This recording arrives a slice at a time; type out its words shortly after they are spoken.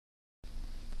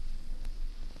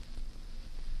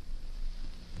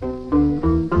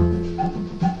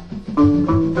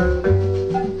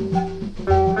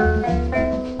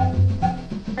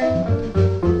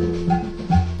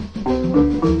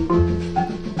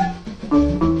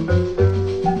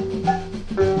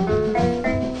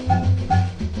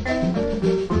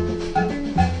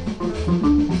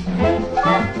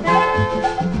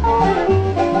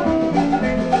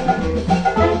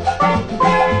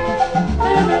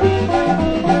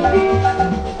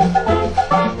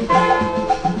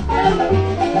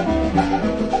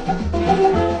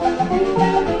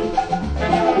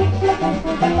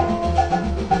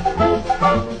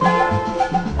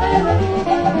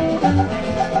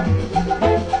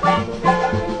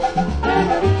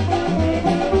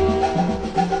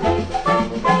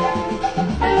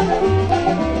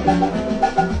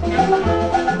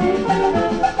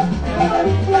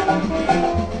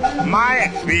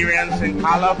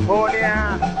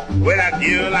California with a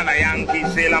girl and a Yankee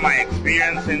sailor. My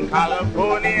experience in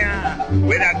California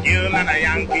with a girl and a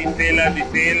Yankee sailor. The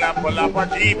sailor pull up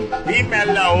a jeep. He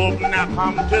mellow open and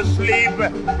come to sleep.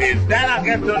 Is then I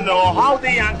get to know how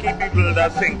the Yankee people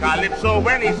does sing calypso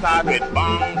when he start with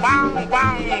bang, bang,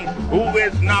 bang. Who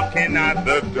is knocking at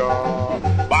the door?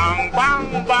 Bang,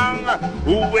 bang, bang.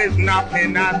 Who is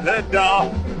knocking at the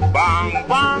door? Bang,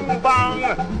 bang,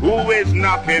 bang. Who is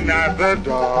knocking at the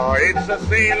door? It's a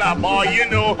sailor boy, you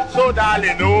know. So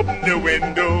darling, open the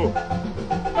window.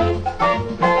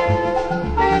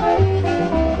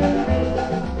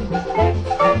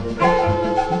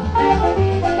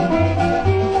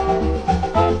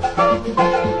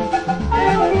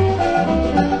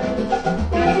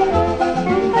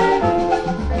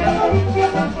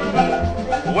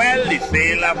 Well, the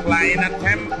sailor flying a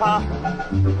temper.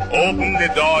 Open the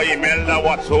door, Imelda,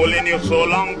 what's holding you so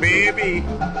long, baby?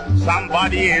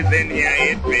 Somebody is in here,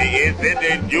 is it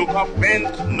the Duke of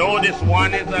Kent? No, this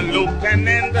one is a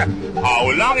lieutenant. How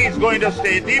long he's going to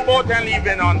stay? The boat and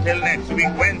leaving until next week,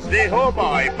 Wednesday. Oh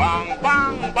boy, bang,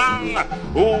 bang, bang.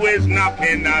 Who is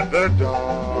knocking at the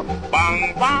door?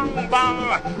 Bang, bang,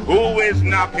 bang. Who is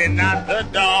knocking at the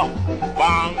door?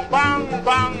 Bang, bang,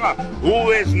 bang.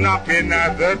 Who is knocking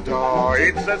at the door?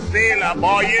 It's a sailor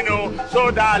boy, you know.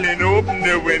 So darling, open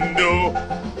the window.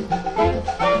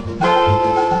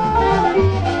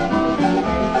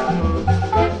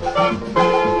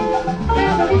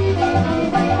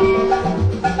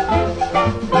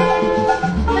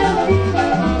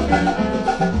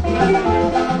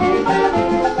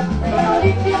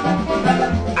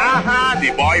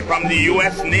 The boy from the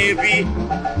U.S. Navy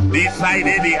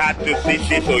decided he had to see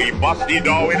shit, so he bust the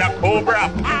door with a cobra.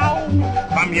 Pow!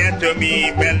 Come here to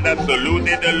me, Belda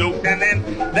saluted the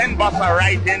lieutenant, then bust her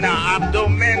right in her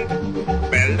abdomen.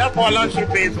 Belda fall on she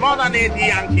face, more than 80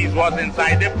 Yankees was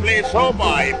inside the place. Oh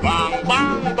boy, bang,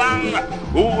 bang, bang.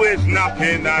 Who is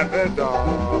knocking at the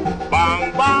door?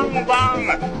 Bang, bang,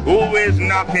 bang. Who is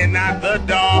knocking at the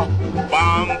door?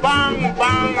 Bang, bang,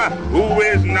 bang. Who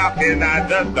is knocking at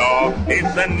the door?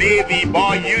 It's a Navy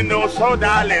boy, you know, so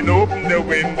darling, open the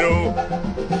window.